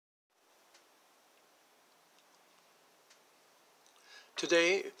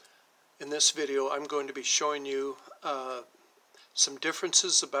Today, in this video, I'm going to be showing you some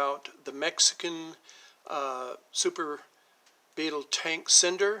differences about the Mexican Super Beetle tank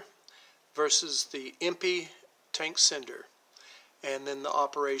sender versus the Empi tank sender, and then the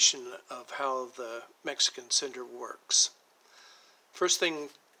operation of how the Mexican sender works. First thing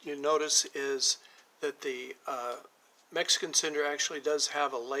you notice is that the Mexican sender actually does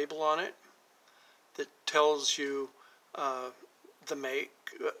have a label on it that tells you the make,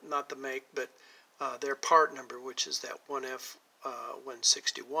 not the make, but their part number, which is that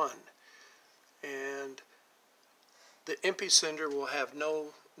 1F161. And the Empi Sender will have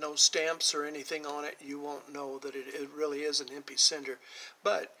no stamps or anything on it. You won't know that it really is an Empi Sender.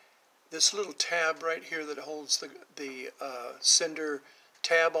 But this little tab right here that holds the sender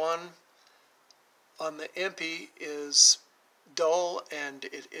tab on the Empi is dull, and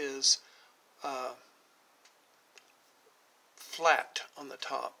it is flat on the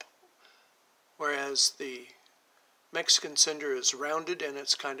top, whereas the Mexican sender is rounded and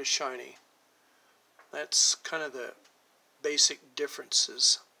it's kind of shiny. That's kind of the basic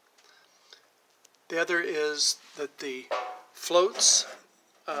differences. The other is that the floats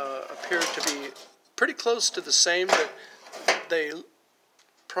appear to be pretty close to the same, but they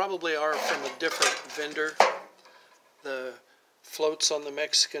probably are from a different vendor. The floats on the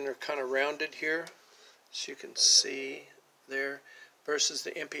Mexican are kind of rounded here, as you can see there, versus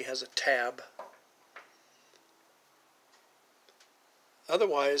the Empi has a tab.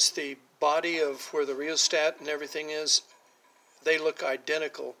 Otherwise, the body of where the rheostat and everything is, they look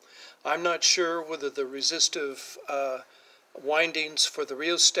identical. I'm not sure whether the resistive windings for the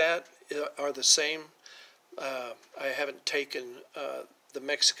rheostat are the same. I haven't taken the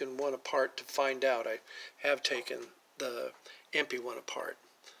Mexican one apart to find out. I have taken the Empi one apart.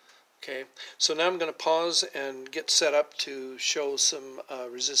 Okay, so now I'm going to pause and get set up to show some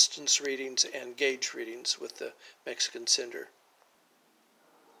resistance readings and gauge readings with the Mexican sender.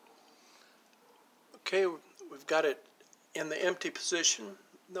 Okay, we've got it in the empty position.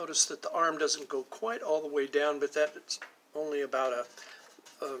 Notice that the arm doesn't go quite all the way down, but that's only about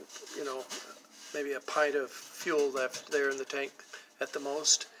maybe a pint of fuel left there in the tank at the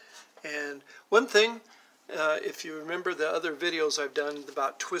most. And one thing, if you remember the other videos I've done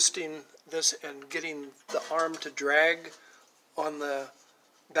about twisting this and getting the arm to drag on the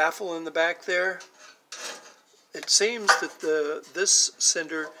baffle in the back there, it seems that this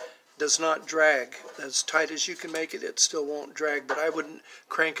sender does not drag. As tight as you can make it, it still won't drag, but I wouldn't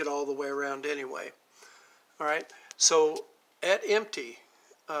crank it all the way around anyway. Alright, so at empty,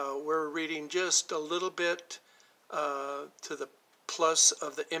 we're reading just a little bit to the plus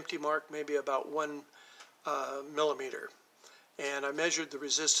of the empty mark, maybe about 1 millimeter. And I measured the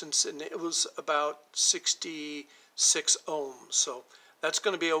resistance, and it was about 66 ohms, so that's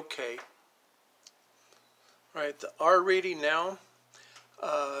going to be okay. All right, the R reading now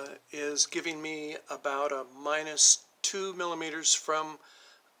is giving me about a -2 millimeters from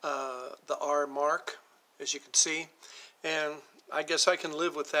the R mark, as you can see, and I guess I can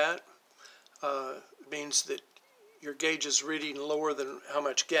live with that. It means that your gauge is reading lower than how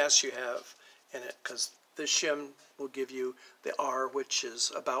much gas you have in it, because this shim will give you the R, which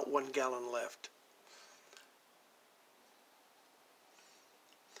is about 1 gallon left.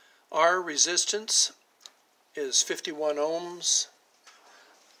 R resistance is 51 ohms.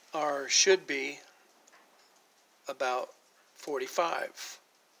 R should be about 45.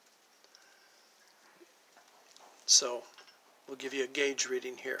 So we'll give you a gauge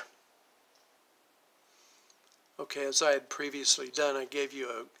reading here. Okay, as I had previously done, I gave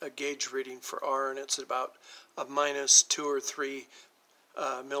you a gauge reading for R, and it's about a -2 or 3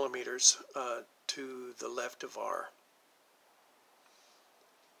 millimeters to the left of R.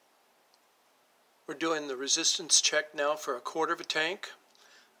 We're doing the resistance check now for 1/4 of a tank.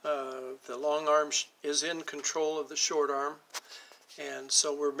 The long arm is in control of the short arm, and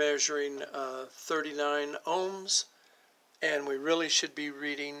so we're measuring 39 ohms, and we really should be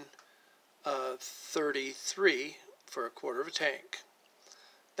reading 33 for 1/4 of a tank.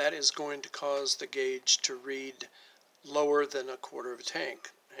 That is going to cause the gauge to read lower than 1/4 of a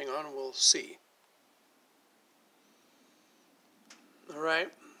tank. Hang on, we'll see.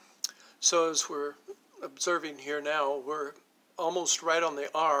 Alright, so as we're observing here now, we're almost right on the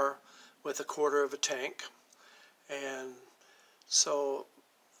R with 1/4 of a tank. And so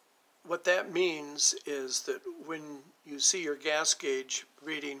what that means is that when you see your gas gauge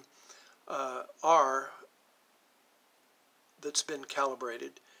reading R that's been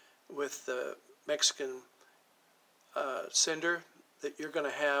calibrated with the Mexican sender, that you're going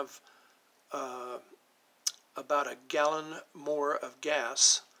to have about a gallon more of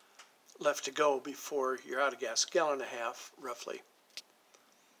gas left to go before you're out of gas. A gallon and a half, roughly.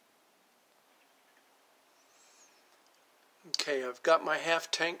 Okay, I've got my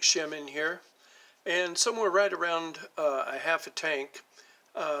half tank shim in here, and somewhere right around a half a tank,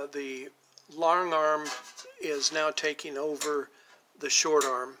 the long arm is now taking over the short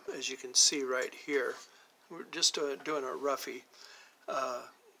arm, as you can see right here. We're just doing a roughy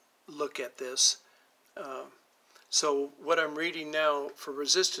look at this. So what I'm reading now for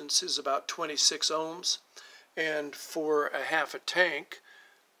resistance is about 26 ohms, and for a half a tank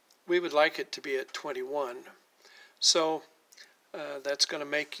we would like it to be at 21. So that's going to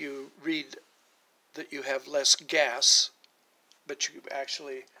make you read that you have less gas, but you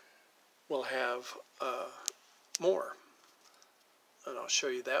actually will have more. And I'll show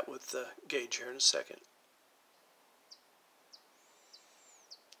you that with the gauge here in a second.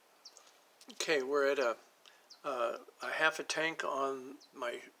 Okay, we're at a half a tank on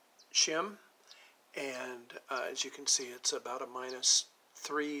my shim, and as you can see, it's about a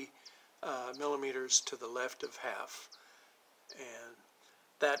 -3 millimeters to the left of half, and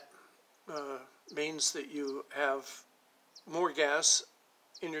that means that you have more gas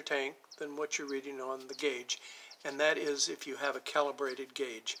in your tank than what you're reading on the gauge, and that is if you have a calibrated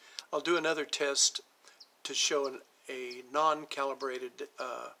gauge. I'll do another test to show a non-calibrated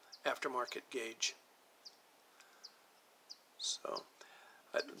aftermarket gauge. So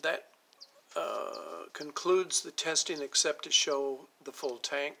that concludes the testing except to show the full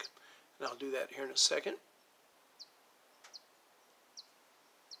tank, and I'll do that here in a second.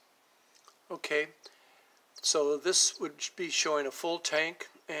 Okay, so this would be showing a full tank,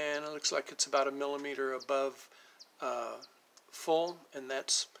 and it looks like it's about a millimeter above full, and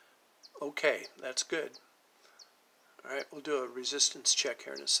that's okay, that's good. Alright, we'll do a resistance check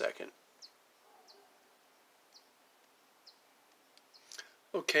here in a second.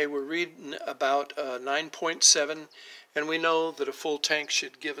 Okay, we're reading about 9.7, and we know that a full tank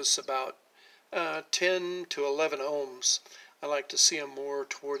should give us about 10 to 11 ohms. I like to see them more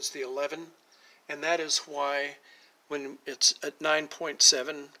towards the 11, and that is why when it's at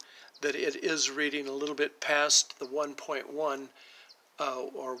 9.7 that it is reading a little bit past the 1.1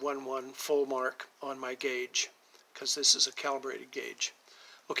 or 1.1 full mark on my gauge, because this is a calibrated gauge.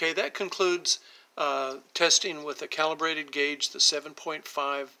 Okay, that concludes testing with a calibrated gauge, the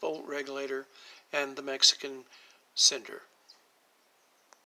 7.5 volt regulator, and the Mexican Sender.